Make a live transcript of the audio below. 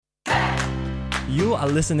You are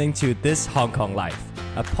listening to This Hong Kong Life,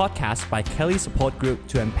 a podcast by Kelly Support Group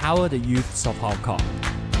to empower the youths of Hong Kong.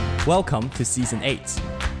 Welcome to Season 8.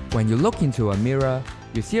 When you look into a mirror,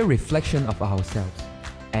 you see a reflection of ourselves,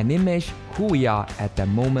 an image who we are at the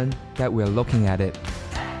moment that we're looking at it.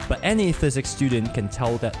 But any physics student can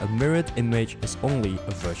tell that a mirrored image is only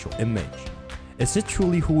a virtual image. Is it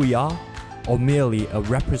truly who we are, or merely a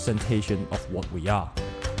representation of what we are?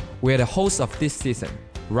 We're the hosts of this season,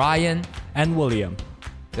 Ryan and William.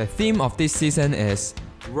 The theme of this season is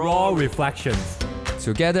Raw Reflections.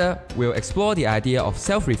 Together, we'll explore the idea of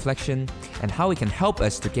self-reflection and how it can help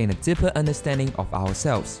us to gain a deeper understanding of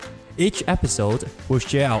ourselves. Each episode will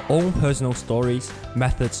share our own personal stories,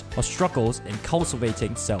 methods, or struggles in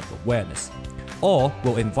cultivating self-awareness. Or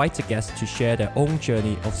we'll invite a guest to share their own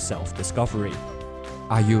journey of self-discovery.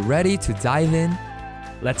 Are you ready to dive in?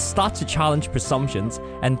 Let's start to challenge presumptions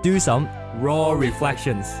and do some raw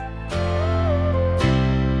reflections.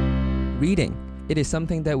 Reading. It is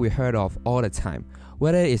something that we heard of all the time.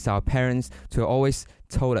 Whether it's our parents who always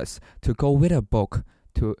told us to go with a book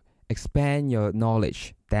to expand your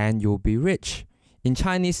knowledge, then you'll be rich. In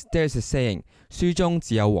Chinese, there's a saying, 書中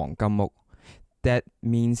只有黃金屋. That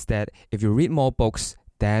means that if you read more books,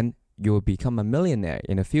 then you will become a millionaire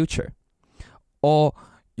in the future. Or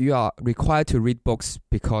you are required to read books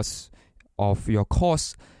because of your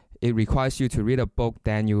course. It requires you to read a book,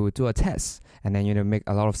 then you do a test, and then you make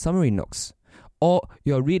a lot of summary notes. Or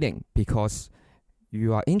you're reading because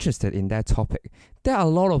you are interested in that topic. There are a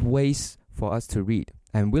lot of ways for us to read.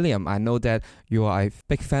 And William, I know that you are a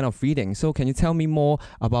big fan of reading. So can you tell me more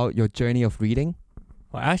about your journey of reading?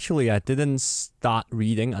 Well, actually, I didn't start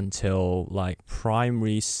reading until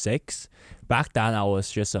primary 6. Back then, I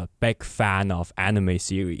was just a big fan of anime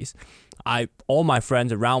series. All my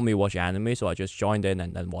friends around me watch anime, so I just joined in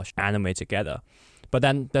and then watched anime together. But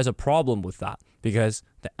then there's a problem with that because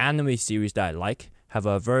the anime series that I like have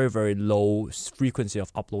a very, very low frequency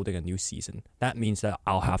of uploading a new season. That means that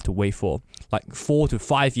I'll have to wait for 4 to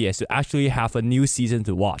 5 years to actually have a new season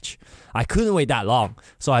to watch. I couldn't wait that long,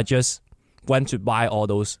 so I just went to buy all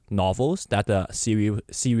those novels that the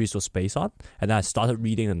series was based on, and then I started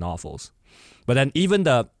reading the novels. But then even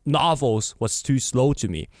the novels was too slow to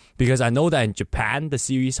me because I know that in Japan the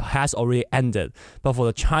series has already ended, but for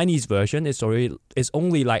the Chinese version it's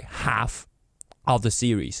only half of the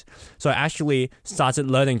series. So I actually started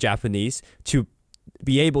learning Japanese to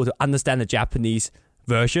be able to understand the Japanese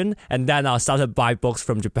version, and then I started buy books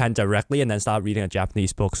from Japan directly and then start reading the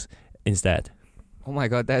Japanese books instead. Oh my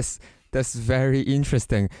god, that's very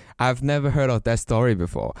interesting. I've never heard of that story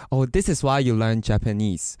before. Oh, this is why you learn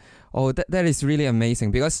Japanese. Oh, that is really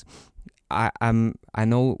amazing because I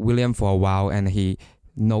know William for a while and he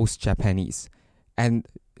knows Japanese. And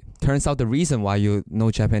turns out the reason why you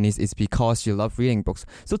know Japanese is because you love reading books.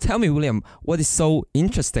 So tell me, William, what is so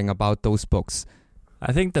interesting about those books?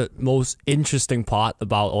 I think the most interesting part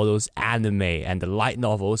about all those anime and the light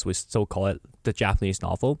novels, we still call it the Japanese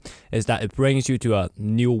novel, is that it brings you to a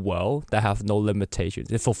new world that have no limitations.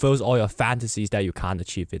 It fulfills all your fantasies that you can't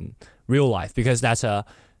achieve in real life, because that's a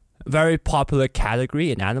very popular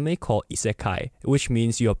category in anime called isekai, which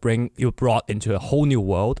means you're brought into a whole new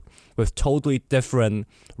world with totally different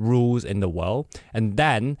rules in the world, and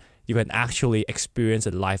then you can actually experience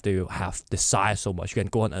a life that you have desired so much. You can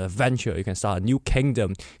go on an adventure, you can start a new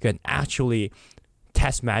kingdom, you can actually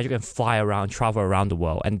test magic and fly around, travel around the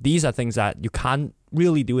world. And these are things that you can't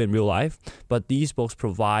really do in real life, but these books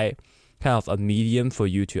provide kind of a medium for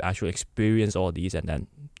you to actually experience all these and then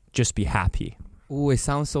just be happy. Oh, it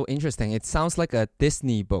sounds so interesting. It sounds like a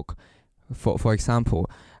Disney book, for example.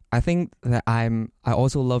 I think that I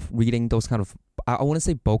also love reading those kind of, I wouldn't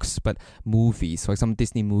say books, but movies. For example,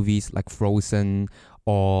 Disney movies like Frozen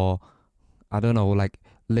or, I don't know, like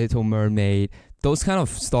Little Mermaid. Those kind of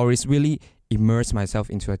stories really immerse myself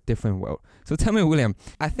into a different world. So tell me, William,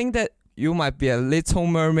 I think that you might be a Little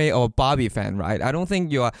Mermaid or Barbie fan, right? I don't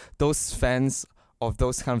think you are those fans of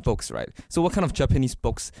those kind of books, right? So what kind of Japanese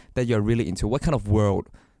books that you're really into? What kind of world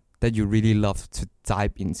that you really love to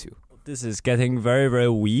dive into? This is getting very, very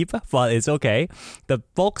weeb, but it's okay. The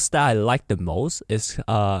books that I like the most is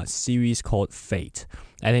a series called Fate.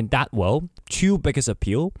 And in that world, two biggest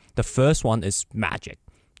appeal. The first one is magic.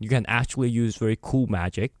 You can actually use very cool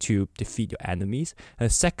magic to defeat your enemies. And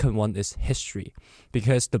the second one is history,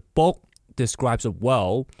 because the book describes a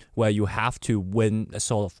world where you have to win a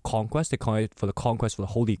sort of conquest. They call it for the conquest for the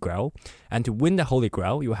Holy Grail. And to win the Holy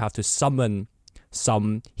Grail, you have to summon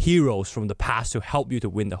some heroes from the past to help you to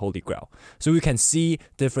win the Holy Grail. So you can see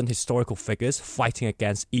different historical figures fighting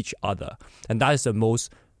against each other. And that is the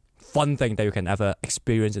most fun thing that you can ever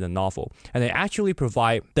experience in a novel. And they actually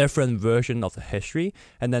provide different versions of the history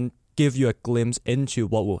and then give you a glimpse into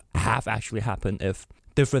what will have actually happened if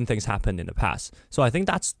different things happened in the past. So I think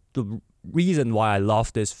that's the reason why I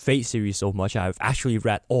love this Fate series so much. I've actually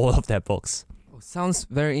read all of their books. Sounds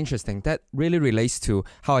very interesting. That really relates to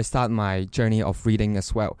how I start my journey of reading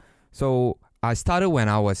as well. So I started when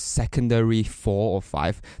I was secondary 4 or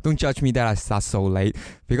 5. Don't judge me that I start so late,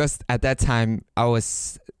 because at that time I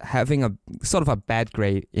was having a sort of a bad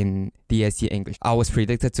grade in DSE English. I was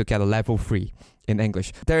predicted to get a level 3 in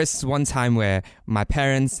English. There is one time where my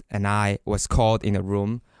parents and I was called in a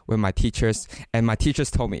room with my teachers, and my teachers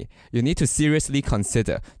told me, you need to seriously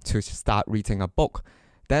consider to start reading a book.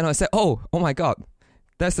 Then I said, oh my God,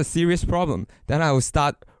 that's a serious problem. Then I will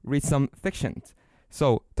start read some fiction.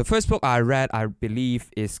 So the first book I read, I believe,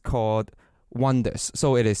 is called Wonders.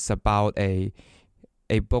 So it is about a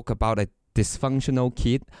book about a dysfunctional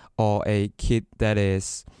kid, or a kid that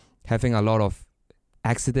is having a lot of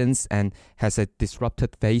accidents and has a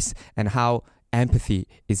disrupted face, and how empathy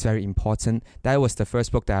is very important. That was the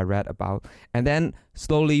first book that I read about. And then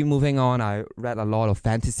slowly moving on, I read a lot of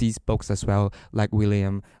fantasy books as well, like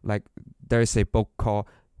William. Like there's a book called,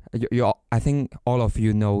 I think all of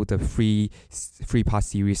you know the three-part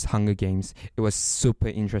series Hunger Games. It was super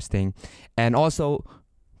interesting. And also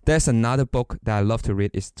there's another book that I love to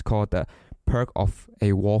read. It's called The Perk of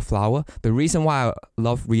a Wallflower. The reason why I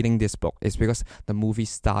love reading this book is because the movie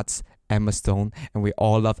starts Emma Stone, and we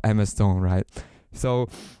all love Emma Stone, right? So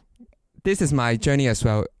this is my journey as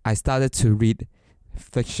well. I started to read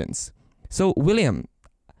fictions. So William,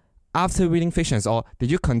 after reading fictions, or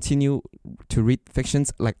did you continue to read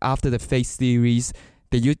fictions? Like after the Fate series,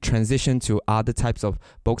 did you transition to other types of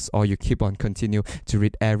books, or you keep on continue to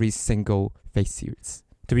read every single Fate series?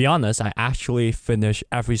 To be honest, I actually finished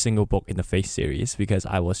every single book in the Fate series because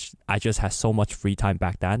I just had so much free time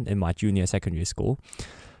back then in my junior secondary school.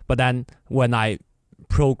 But then when I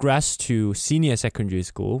progressed to senior secondary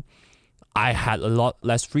school, I had a lot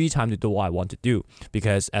less free time to do what I want to do,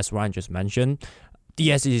 because as Ryan just mentioned,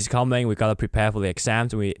 DSE is coming, we gotta prepare for the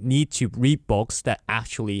exams, we need to read books that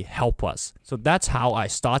actually help us. So that's how I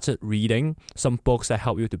started reading some books that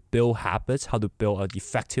help you to build habits, how to build an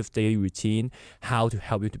effective daily routine, how to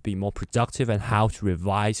help you to be more productive, and how to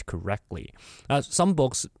revise correctly. Some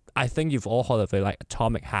books, I think you've all heard of it, like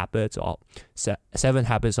Atomic Habits or 7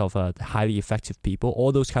 Habits of Highly Effective People.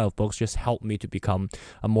 All those kind of books just help me to become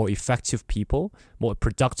a more effective people, more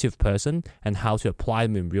productive person, and how to apply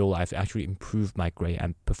them in real life to actually improve my grade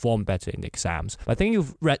and perform better in the exams. But I think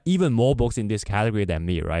you've read even more books in this category than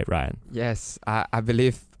me, right, Ryan? Yes, I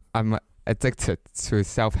believe I'm addicted to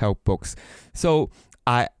self-help books. So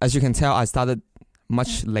as you can tell, I started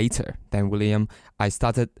much later than William. I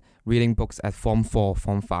started reading books at Form 4,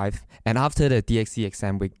 Form 5. And after the DXE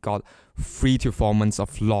exam, we got 3 to 4 months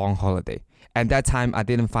of long holiday. And that time, I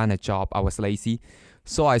didn't find a job. I was lazy.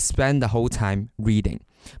 So I spent the whole time reading.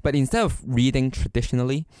 But instead of reading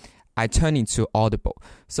traditionally, I turned into Audible.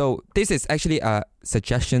 So this is actually a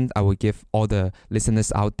suggestion I would give all the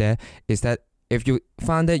listeners out there, is that if you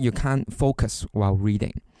find that you can't focus while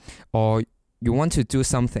reading, or you want to do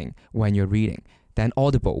something when you're reading, then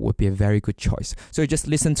Audible would be a very good choice. So you just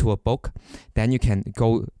listen to a book, then you can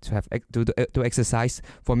go to do exercise.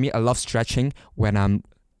 For me, I love stretching when I'm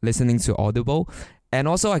listening to Audible, and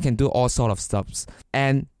also I can do all sort of stuff.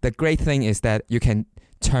 And the great thing is that you can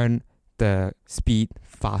turn the speed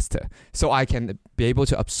faster, so I can be able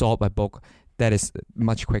to absorb a book that is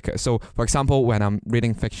much quicker. So for example, when I'm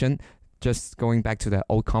reading fiction, just going back to the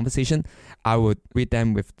old conversation, I would read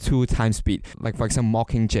them with 2 times speed. Like for example,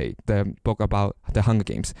 Mockingjay, the book about the Hunger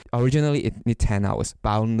Games. Originally it needed 10 hours,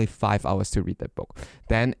 but only 5 hours to read that book.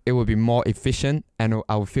 Then it would be more efficient, and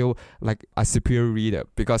I would feel like a superior reader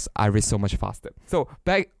because I read so much faster. So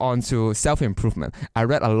back on to self-improvement. I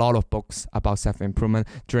read a lot of books about self-improvement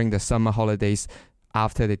during the summer holidays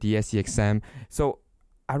after the DSE exam. So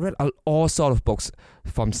I read all sort of books,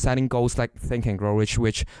 from setting goals like Think and Grow Rich,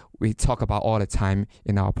 which we talk about all the time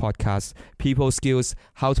in our podcast, people skills,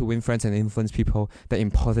 how to win friends and influence people, the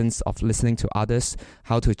importance of listening to others,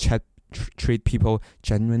 how to treat people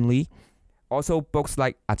genuinely. Also books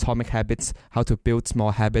like Atomic Habits, how to build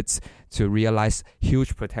small habits to realize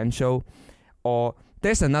huge potential. Or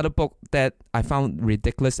there's another book that I found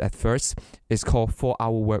ridiculous at first. It's called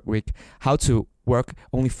 4-Hour Work Week, how to work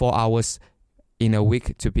only 4 hours in a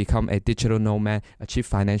week to become a digital nomad, achieve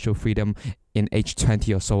financial freedom in age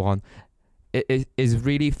 20 or so on. It is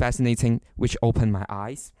really fascinating, which opened my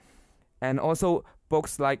eyes. And also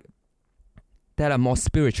books like that are more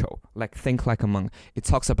spiritual, like Think Like a Monk. It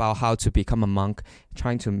talks about how to become a monk,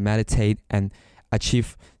 trying to meditate and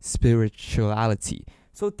achieve spirituality.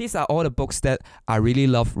 So these are all the books that I really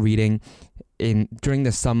love reading during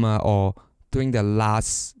the summer or during the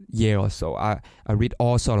last year or so. I read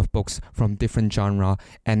all sort of books from different genre,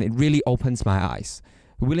 and it really opens my eyes.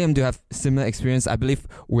 William, do you have similar experience? I believe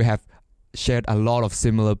we have shared a lot of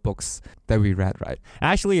similar books that we read, right?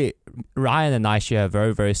 Actually, Ryan and I share a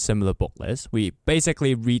very, very similar book list. We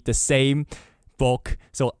basically read the same book.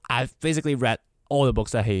 So I've basically read all the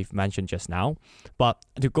books that he mentioned just now. But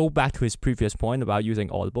to go back to his previous point about using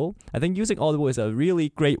Audible, I think using Audible is a really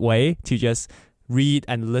great way to just read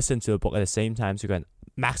and listen to a book at the same time, so you can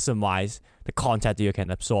maximize the content that you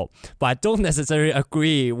can absorb. But I don't necessarily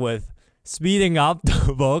agree with speeding up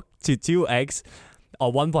the book to 2x or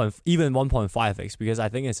even 1.5x, because I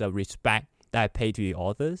think it's a respect that I pay to the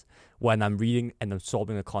authors when I'm reading and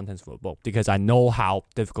absorbing the contents of a book, because I know how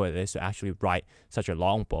difficult it is to actually write such a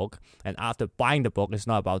long book. And after buying the book, it's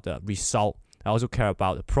not about the result. I also care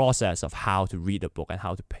about the process of how to read the book and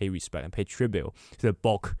how to pay respect and pay tribute to the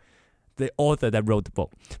book, the author that wrote the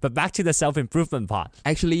book. But back to the self-improvement part.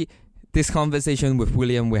 Actually, this conversation with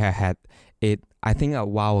William we had it, I think, a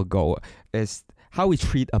while ago, is how we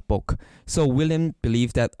treat a book. So William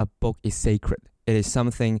believes that a book is sacred. It is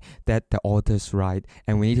something that the authors write,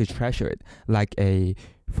 and we need to treasure it.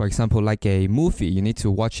 For example, like a movie, you need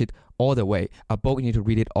to watch it all the way. A book, you need to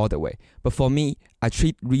read it all the way. But for me, I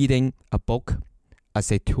treat reading a book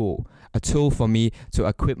as a tool for me to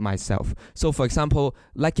equip myself. So for example,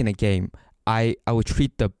 like in a game, I would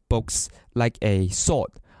treat the books like a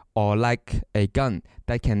sword or like a gun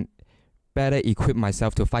that can better equip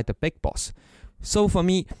myself to fight the big boss. So for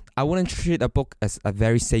me, I wouldn't treat a book as a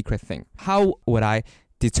very sacred thing. How would I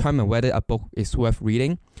determine whether a book is worth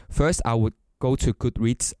reading? First, I would go to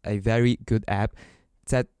Goodreads, a very good app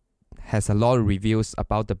that has a lot of reviews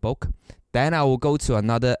about the book. Then I will go to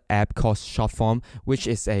another app called Shortform, which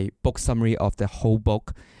is a book summary of the whole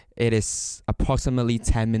book. It is approximately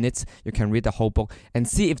 10 minutes. You can read the whole book and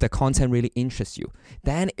see if the content really interests you.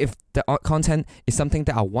 Then if the content is something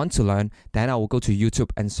that I want to learn, then I will go to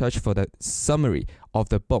YouTube and search for the summary of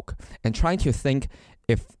the book and trying to think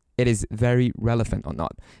if it is very relevant or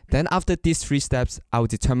not. Then after these 3 steps, I will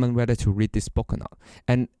determine whether to read this book or not.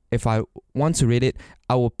 And if I want to read it,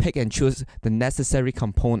 I will pick and choose the necessary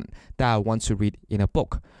component that I want to read in a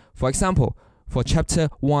book. For example, for chapter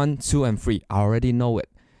 1, 2, and 3, I already know it.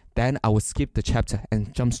 Then I will skip the chapter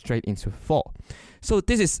and jump straight into 4. So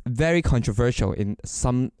this is very controversial in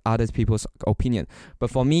some other people's opinion.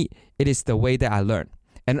 But for me, it is the way that I learn.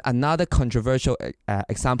 And another controversial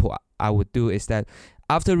example I would do is that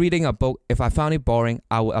after reading a book, if I found it boring,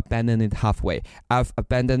 I would abandon it halfway. I've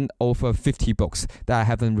abandoned over 50 books that I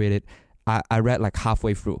haven't read it. I read like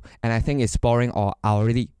halfway through, and I think it's boring, or I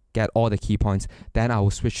already get all the key points. Then I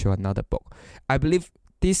will switch to another book. I believe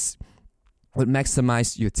this would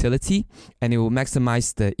maximize utility, and it will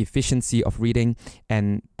maximize the efficiency of reading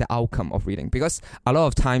and the outcome of reading. Because a lot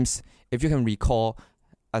of times, if you can recall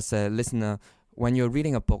as a listener, when you're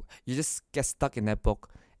reading a book, you just get stuck in that book,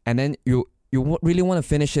 and then you really want to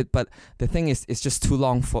finish it, but the thing is, it's just too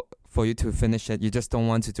long for you to finish it. You just don't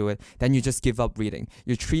want to do it. Then you just give up reading.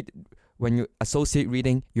 When you associate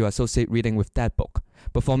reading, you associate reading with that book.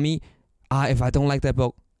 But for me, if I don't like that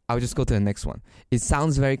book, I'll just go to the next one. It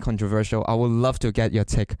sounds very controversial. I would love to get your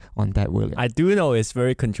take on that, William. I do know it's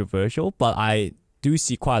very controversial, but I do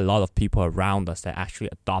see quite a lot of people around us that actually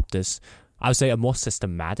adopt this, I would say, a more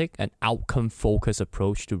systematic and outcome-focused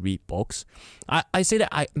approach to read books. I say that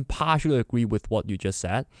I partially agree with what you just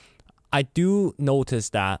said. I do notice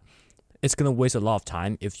that it's going to waste a lot of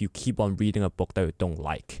time if you keep on reading a book that you don't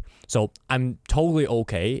like. So I'm totally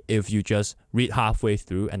okay if you just read halfway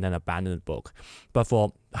through and then abandon the book. But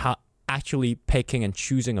for actually picking and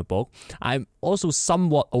choosing a book, I'm also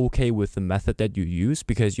somewhat okay with the method that you use,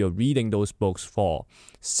 because you're reading those books for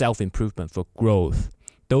self-improvement, for growth.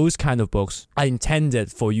 Those kind of books are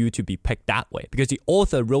intended for you to be picked that way, because the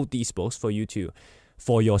author wrote these books for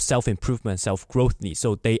your self-improvement, self-growth needs.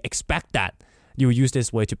 So they expect that you use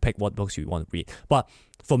this way to pick what books you want to read. But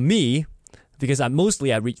for me, because I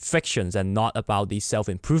read fictions and not about these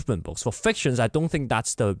self-improvement books. For fictions, I don't think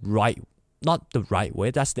that's not the right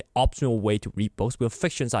way. That's the optional way to read books. Because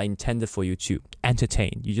fictions are intended for you to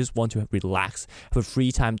entertain. You just want to relax, have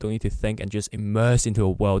free time, don't need to think, and just immerse into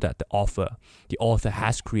a world that the author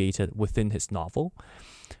has created within his novel.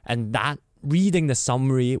 And that reading the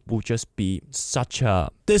summary will just be such a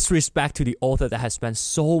disrespect to the author that has spent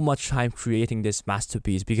so much time creating this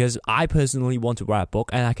masterpiece. Because I personally want to write a book,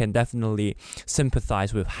 and I can definitely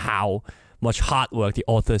sympathize with how much hard work the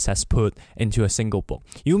authors has put into a single book.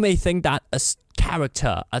 You may think that a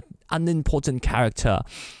character, an unimportant character,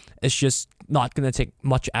 is just not going to take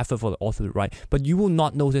much effort for the author to write, but you will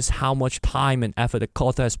not notice how much time and effort the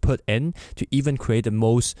author has put in to even create the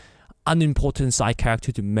most unimportant side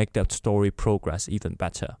character to make the story progress even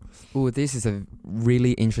better. Oh, this is a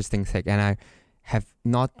really interesting take, and I have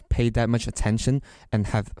not paid that much attention and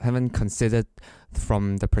haven't considered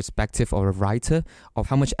from the perspective of a writer of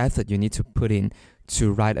how much effort you need to put in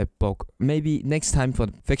to write a book. Maybe next time for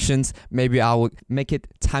fictions, maybe I would make it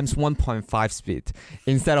times 1.5 speed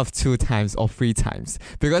instead of 2 times or 3 times,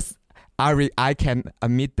 because I can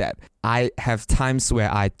admit that I have times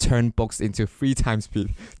where I turn books into 3 times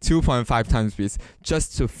speed, 2.5 times speed,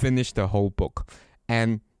 just to finish the whole book.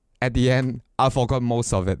 And at the end, I forgot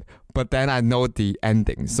most of it, but then I know the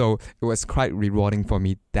ending. So it was quite rewarding for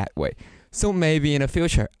me that way. So maybe in the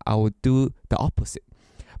future, I would do the opposite.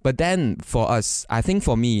 But then for us, I think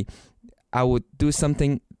for me, I would do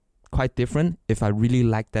something quite different if I really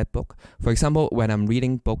like that book. For example, when I'm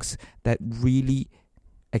reading books that really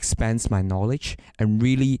expands my knowledge and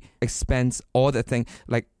really expands all the thing,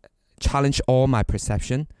 like challenge all my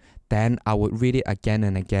perception, then I would read it again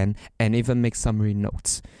and again and even make summary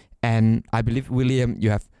notes. And I believe, William,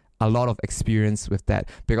 you have a lot of experience with that,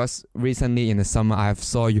 because recently in the summer I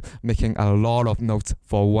saw you making a lot of notes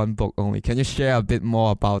for one book only. Can you share a bit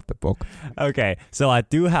more about the book? Okay, so I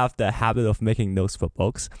do have the habit of making notes for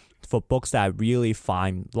books that I really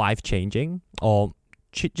find life-changing or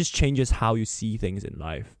just changes how you see things in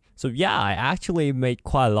life. So yeah, I actually made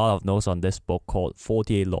quite a lot of notes on this book called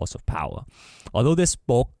 48 Laws of Power. Although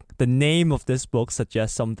the name of this book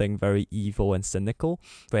suggests something very evil and cynical,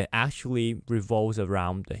 but it actually revolves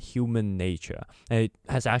around the human nature. And it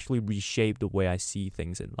has actually reshaped the way I see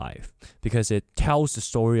things in life, because it tells the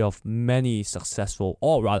story of many successful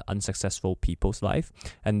or rather unsuccessful people's life,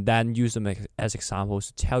 and then use them as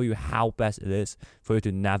examples to tell you how best it is for you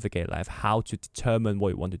to navigate life, how to determine what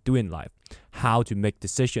you want to do in life, how to make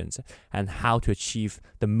decisions, and how to achieve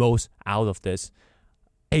the most out of this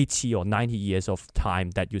 80 or 90 years of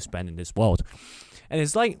time that you spend in this world. And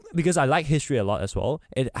it's like, because I like history a lot as well,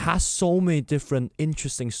 it has so many different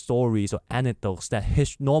interesting stories or anecdotes that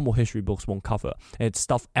normal history books won't cover. And it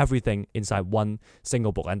stuffed everything inside one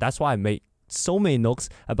single book. And that's why I made so many notes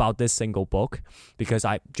about this single book, because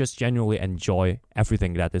I just genuinely enjoy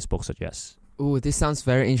everything that this book suggests. Oh, this sounds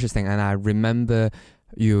very interesting. And I remember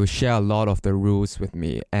you share a lot of the rules with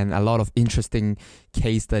me and a lot of interesting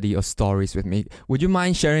case study or stories with me. Would you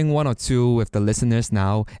mind sharing one or two with the listeners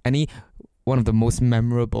now? Any one of the most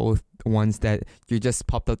memorable ones that you just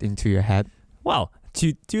popped up into your head? Well,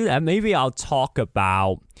 to do that, maybe I'll talk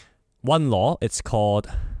about one law.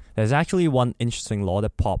 There's actually one interesting law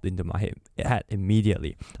that popped into my head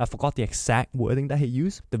immediately. I forgot the exact wording that he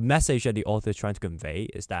used. The message that the author is trying to convey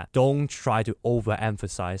is that don't try to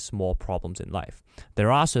overemphasize small problems in life.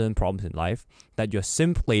 There are certain problems in life that you're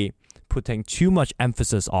simply putting too much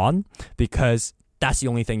emphasis on because that's the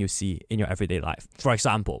only thing you see in your everyday life. For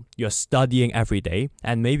example, you're studying every day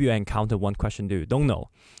and maybe you encounter one question that you don't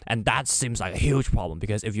know. And that seems like a huge problem,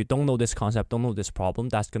 because if you don't know this concept, don't know this problem,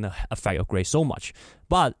 that's going to affect your grade so much.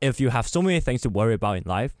 But if you have so many things to worry about in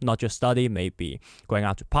life, not just study, maybe going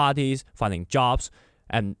out to parties, finding jobs,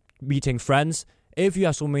 and meeting friends, if you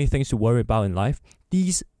have so many things to worry about in life,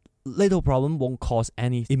 these little problem won't cause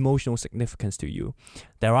any emotional significance to you.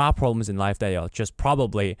 There are problems in life that you're just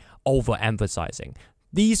probably overemphasizing.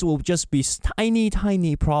 These will just be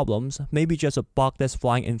tiny problems, maybe just a bug that's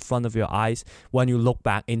flying in front of your eyes when you look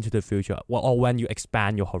back into the future, or when you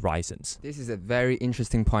expand your horizons. This is a very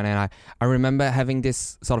interesting point, and I remember having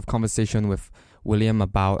this sort of conversation with William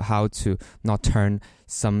about how to not turn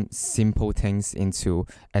some simple things into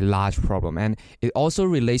a large problem. And it also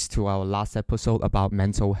relates to our last episode about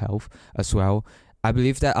mental health as well. I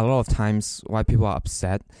believe that a lot of times why people are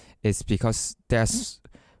upset is because there's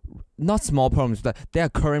not small problems, but there are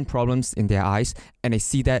current problems in their eyes, and they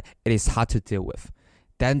see that it is hard to deal with.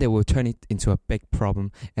 Then they will turn it into a big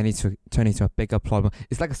problem, and it will turn into a bigger problem.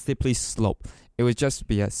 It's like a slippery slope. It would just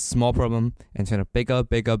be a small problem and turn a bigger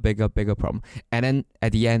problem. And then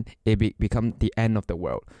at the end, it become the end of the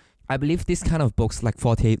world. I believe this kind of books like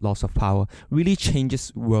 48 Laws of Power really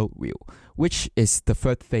changes worldview, which is the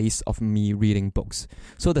third phase of me reading books.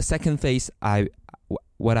 So the second phase,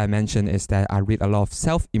 what I mentioned is that I read a lot of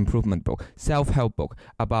self-improvement book, self-help book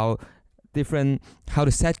about different, how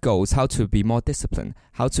to set goals, how to be more disciplined,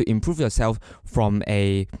 how to improve yourself from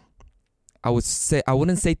I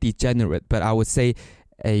wouldn't say degenerate, but I would say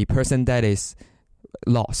a person that is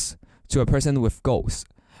lost to a person with goals.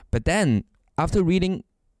 But then after reading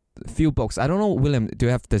few books. I don't know, William, do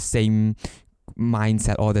you have the same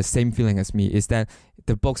mindset or the same feeling as me? Is that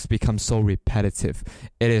the books become so repetitive.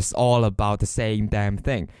 It is all about the same damn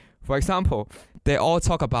thing. For example, they all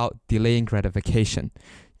talk about delaying gratification,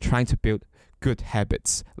 trying to build good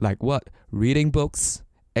habits. Like what? Reading books,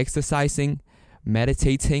 exercising,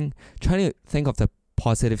 meditating, trying to think of the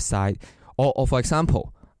positive side. Or for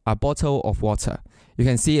example, a bottle of water. You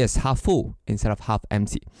can see it's half full instead of half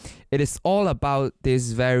empty. It is all about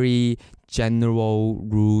these very general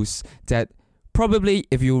rules that probably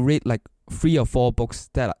if you read like 3 or 4 books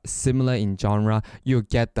that are similar in genre, you'll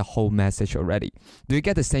get the whole message already. Do you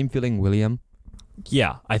get the same feeling, William?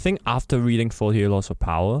 Yeah, I think after reading 48 Laws of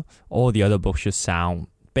Power, all the other books just sound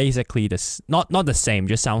basically not the same,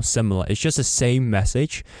 just sound similar. It's just the same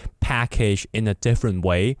message packaged in a different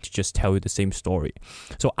way to just tell you the same story.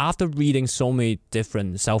 So after reading so many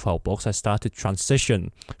different self-help books, I started to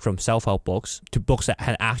transition from self-help books to books that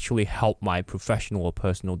had actually helped my professional or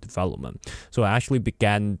personal development. So I actually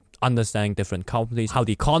began understanding different companies, how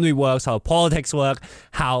the economy works, how politics work,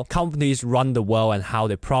 how companies run the world and how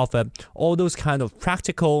they profit, all those kind of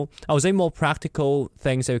practical, I would say more practical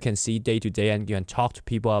things that you can see day to day and you can talk to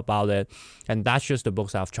people about it. And that's just the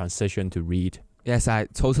books I've transitioned to read. Yes, I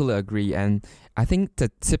totally agree. And I think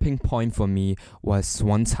the tipping point for me was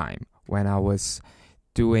one time when I was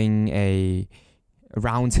doing a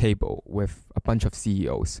round table with a bunch of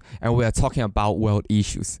CEOs and we are talking about world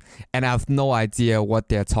issues and I have no idea what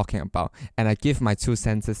they're talking about, and I give my 2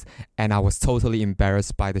 cents and I was totally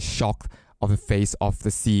embarrassed by the shock of the face of the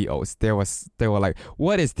CEOs. They were like,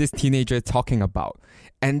 what is this teenager talking about?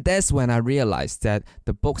 And that's when I realized that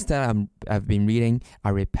the books that I've been reading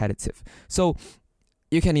are repetitive. So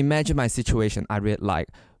you can imagine my situation. I read like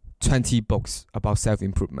 20 books about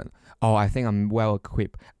self-improvement. Oh, I think I'm well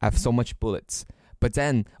equipped. I have so much bullets. But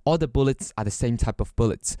then all the bullets are the same type of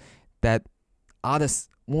bullets that others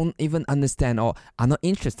won't even understand or are not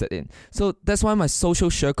interested in. So that's why my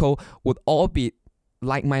social circle would all be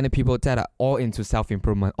like-minded people that are all into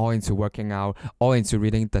self-improvement, all into working out, all into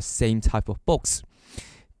reading the same type of books.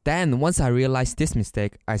 Then once I realized this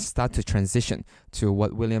mistake, I start to transition to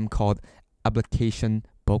what William called application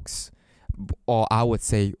books, or I would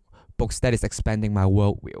say books that is expanding my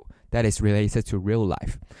worldview, that is related to real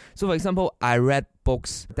life. So for example, I read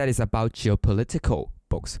books that is about geopolitical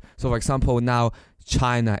books. So for example, now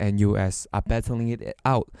China and US are battling it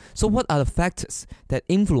out. So what are the factors that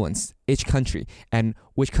influence each country and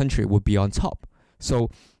which country would be on top? So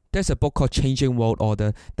there's a book called Changing World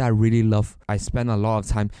Order that I really love. I spend a lot of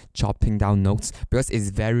time jotting down notes because it's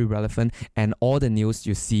very relevant and all the news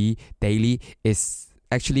you see daily is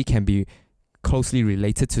actually can be closely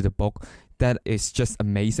related to the book. That is just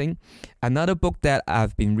amazing. Another book that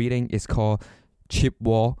I've been reading is called Chip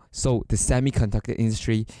War. So the semiconductor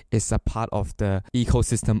industry is a part of the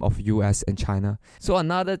ecosystem of US and China. So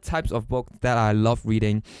another types of book that I love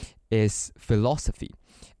reading is philosophy.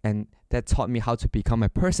 And that taught me how to become a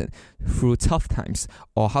person through tough times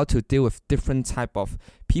or how to deal with different type of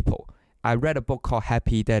people. I read a book called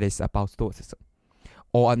Happy that is about stoicism.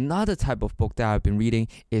 Or another type of book that I've been reading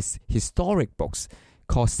is historic books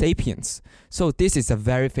called Sapiens. So this is a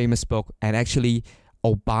very famous book and actually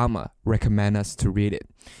Obama recommended us to read it.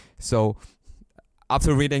 So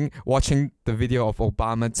after watching the video of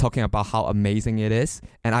Obama talking about how amazing it is,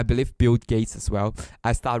 and I believe Bill Gates as well,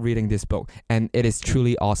 I started reading this book and it is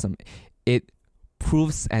truly awesome. It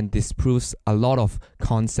proves and disproves a lot of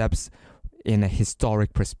concepts in a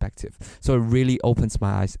historic perspective. So it really opens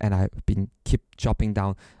my eyes and I've been keep jotting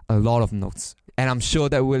down a lot of notes. And I'm sure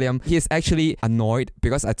that William, he is actually annoyed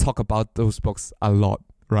because I talk about those books a lot,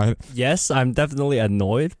 right? Yes, I'm definitely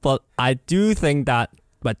annoyed, but I do think that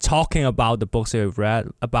by talking about the books that you've read,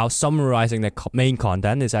 about summarizing the main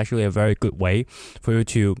content is actually a very good way for you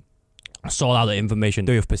to sort out the information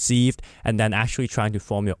that you've perceived and then actually trying to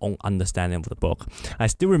form your own understanding of the book. I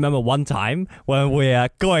still remember one time when we are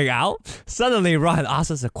going out, suddenly Ryan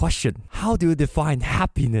asked us a question: how do you define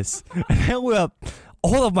happiness? And then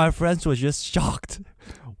all of my friends were just shocked.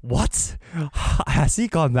 What? Has he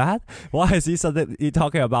gone mad? Why is he suddenly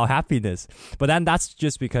talking about happiness? But then that's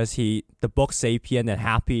just because the book Sapien and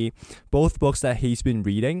Happy, both books that he's been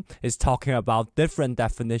reading, is talking about different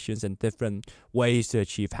definitions and different ways to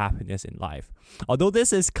achieve happiness in life. Although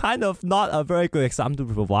this is kind of not a very good example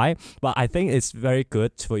to provide, but I think it's very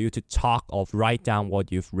good for you to talk or write down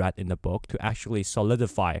what you've read in the book to actually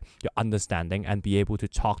solidify your understanding and be able to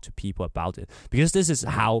talk to people about it. Because this is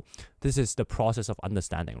the process of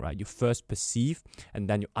understanding. understanding, right? You first perceive, and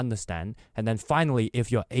then you understand, and then finally,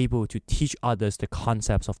 if you're able to teach others the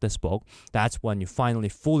concepts of this book, that's when you finally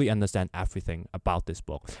fully understand everything about this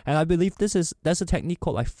book. And I believe there's a technique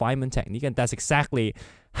called like Feynman technique, and that's exactly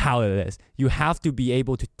how it is. You have to be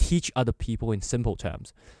able to teach other people in simple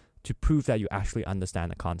terms to prove that you actually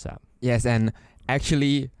understand the concept. Yes, and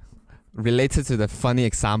actually, related to the funny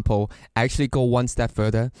example, I actually go one step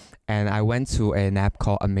further, and I went to an app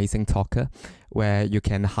called Amazing Talker, where you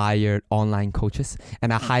can hire online coaches,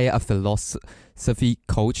 and I hire a philosophy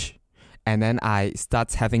coach, and then I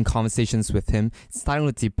start having conversations with him, starting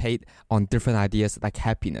to debate on different ideas like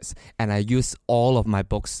happiness, and I use all of my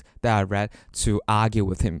books that I read to argue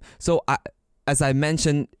with him. So as I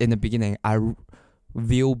mentioned in the beginning, I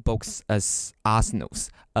view books as arsenals,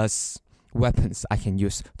 as weapons I can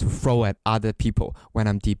use to throw at other people when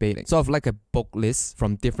I'm debating. Sort of like a book list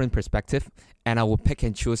from different perspectives, and I will pick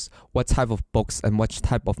and choose what type of books and what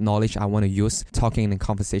type of knowledge I want to use talking in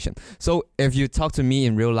conversation. So if you talk to me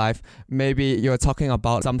in real life, maybe you're talking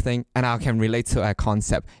about something and I can relate to a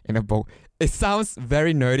concept in a book. It sounds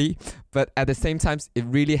very nerdy, but at the same time, it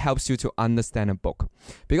really helps you to understand a book.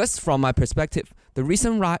 Because from my perspective, the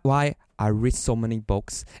reason why I read so many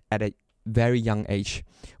books at a very young age,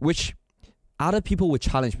 which other people would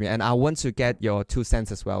challenge me, and I want to get your 2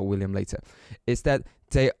 cents as well, William, later, is that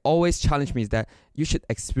they always challenge me is that you should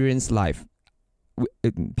experience life.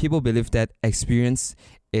 People believe that experience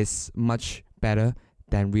is much better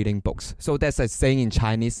than reading books. So there's a saying in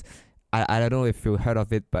Chinese, I don't know if you heard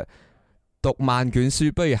of it, but 讀萬卷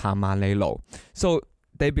書不如行萬里路. So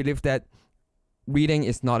they believe that reading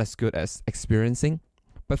is not as good as experiencing.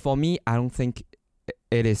 But for me, I don't think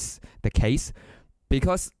it is the case,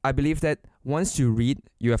 because I believe that once you read,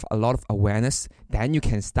 you have a lot of awareness, then you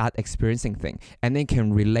can start experiencing things, and then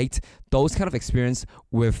can relate those kind of experience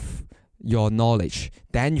with your knowledge.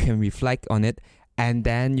 Then you can reflect on it, and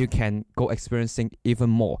then you can go experiencing even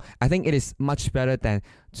more. I think it is much better than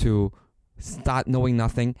to start knowing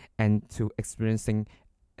nothing and to experiencing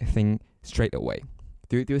a thing straight away.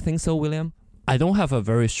 Do you think so, William? I don't have a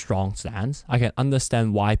very strong stance. I can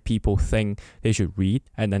understand why people think they should read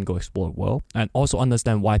and then go explore the world, and also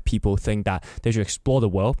understand why people think that they should explore the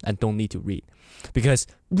world and don't need to read. Because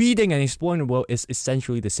reading and exploring the world is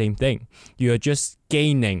essentially the same thing. You're just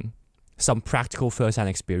gaining some practical first-hand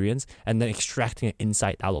experience and then extracting an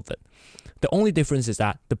insight out of it. The only difference is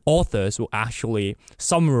that the authors will actually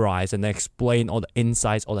summarize and explain all the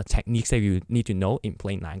insights, all the techniques that you need to know in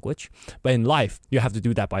plain language. But in life, you have to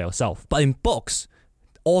do that by yourself. But in books,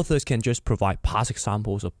 authors can just provide past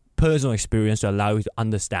examples of personal experience to allow you to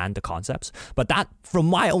understand the concepts. But that, from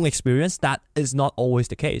my own experience, that is not always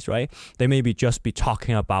the case, right? They may just be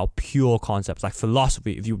talking about pure concepts like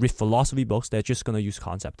philosophy. If you read philosophy books, they're just going to use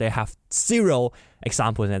concepts. They have zero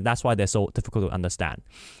examples, and that's why they're so difficult to understand.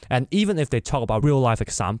 And even if they talk about real life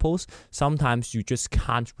examples, sometimes you just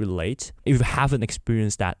can't relate if you haven't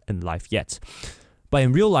experienced that in life yet. But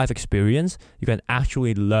in real life experience, you can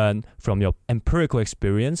actually learn from your empirical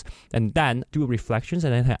experience and then do reflections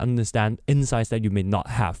and then understand insights that you may not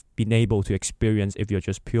have been able to experience if you're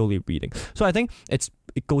just purely reading. So I think it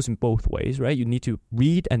goes in both ways, right? You need to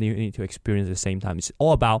read and you need to experience at the same time. It's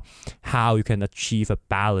all about how you can achieve a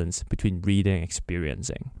balance between reading and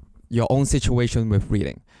experiencing. Your own situation with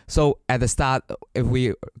reading. So at the start, if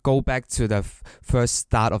we go back to the first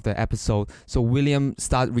start of the episode, so William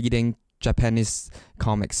started reading Japanese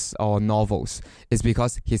comics or novels is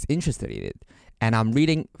because he's interested in it. And I'm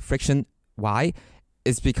reading fiction. Why?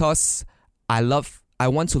 It's because I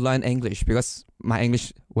want to learn English, because my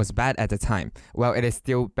English was bad at the time. Well, it is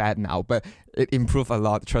still bad now, but it improved a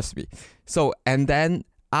lot, trust me. So, and then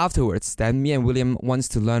afterwards, then me and William wants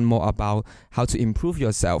to learn more about how to improve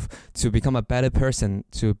yourself, to become a better person,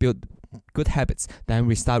 to build good habits. Then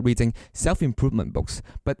we start reading self-improvement books.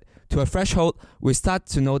 But to a threshold, we start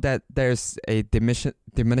to know that there's a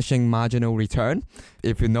diminishing marginal return.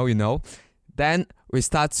 If you know, you know. Then we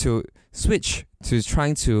start to switch to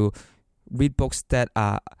trying to read books that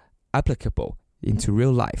are applicable into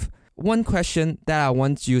real life. One question that I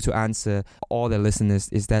want you to answer, all the listeners,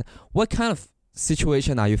 is that what kind of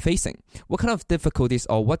situation are you facing? What kind of difficulties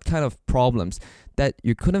or what kind of problems that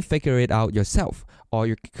you couldn't figure it out yourself, or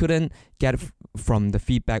you couldn't get from the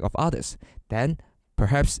feedback of others? Then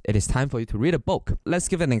perhaps it is time for you to read a book. Let's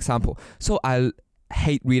give an example. So I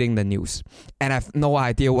hate reading the news, and I have no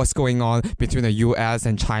idea what's going on between the US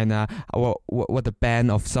and China, or what the ban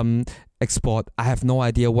of some export. I have no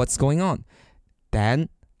idea what's going on. Then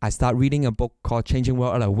I start reading a book called Changing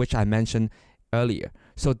World Order, which I mentioned earlier.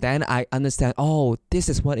 So then I understand, oh, this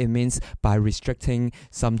is what it means by restricting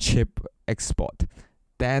some chip export.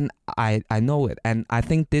 then I know it. And I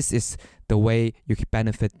think this is the way you can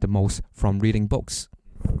benefit the most from reading books.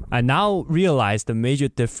 I now realize the major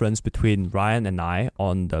difference between Ryan and I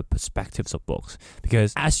on the perspectives of books.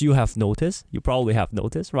 Because as you probably have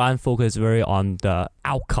noticed, Ryan focuses very on the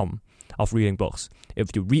outcome of reading books.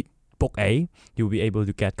 If you read book A, you'll be able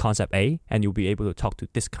to get concept A, and you'll be able to talk to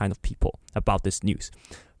this kind of people about this news.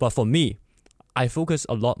 But for me, I focus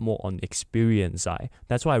a lot more on the experience side.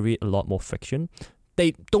 That's why I read a lot more fiction.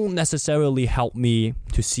 They don't necessarily help me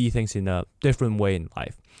to see things in a different way in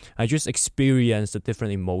life. I just experience the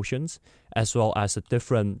different emotions as well as a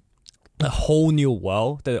whole new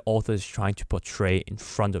world that the author is trying to portray in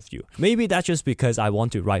front of you. Maybe that's just because I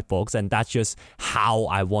want to write books, and that's just how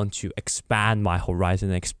I want to expand my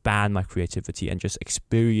horizon, expand my creativity, and just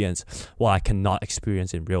experience what I cannot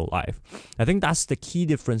experience in real life. I think that's the key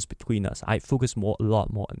difference between us. I focus a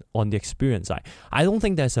lot more on the experience side. I don't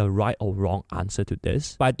think there's a right or wrong answer to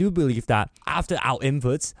this, but I do believe that after our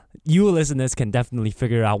inputs, you listeners can definitely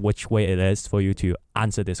figure out which way it is for you to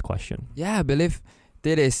answer this question. Yeah, I believe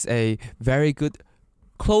that is a very good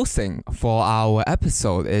closing for our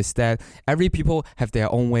episode, is that every people have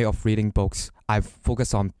their own way of reading books. I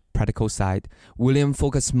focus on practical side. William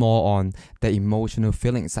focus more on the emotional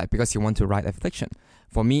feeling side because he want to write a fiction.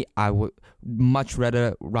 For me, I would much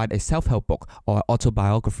rather write a self-help book or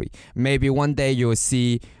autobiography. Maybe one day you will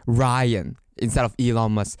see Ryan instead of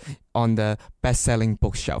Elon Musk on the best-selling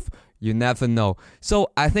bookshelf. You never know.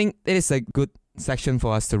 So I think it is a good section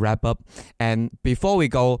for us to wrap up. And before we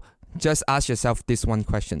go, just ask yourself this one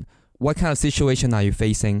question. What kind of situation are you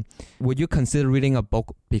facing? Would you consider reading a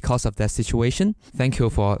book because of that situation? Thank you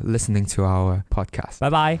for listening to our podcast.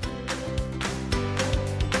 Bye-bye.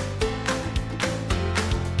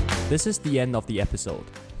 This is the end of the episode.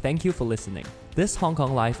 Thank you for listening. This Hong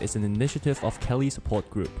Kong Life is an initiative of Kelly Support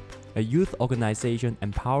Group, a youth organization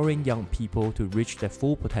empowering young people to reach their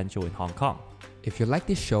full potential in Hong Kong. If you like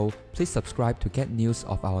this show, please subscribe to get news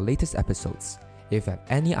of our latest episodes. If you have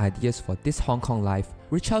any ideas for this Hong Kong Life,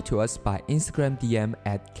 reach out to us by Instagram DM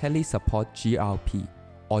at KellySupportGRP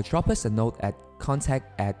or drop us a note at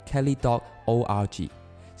contact@kelly.org.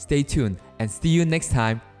 Stay tuned and see you next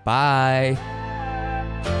time. Bye!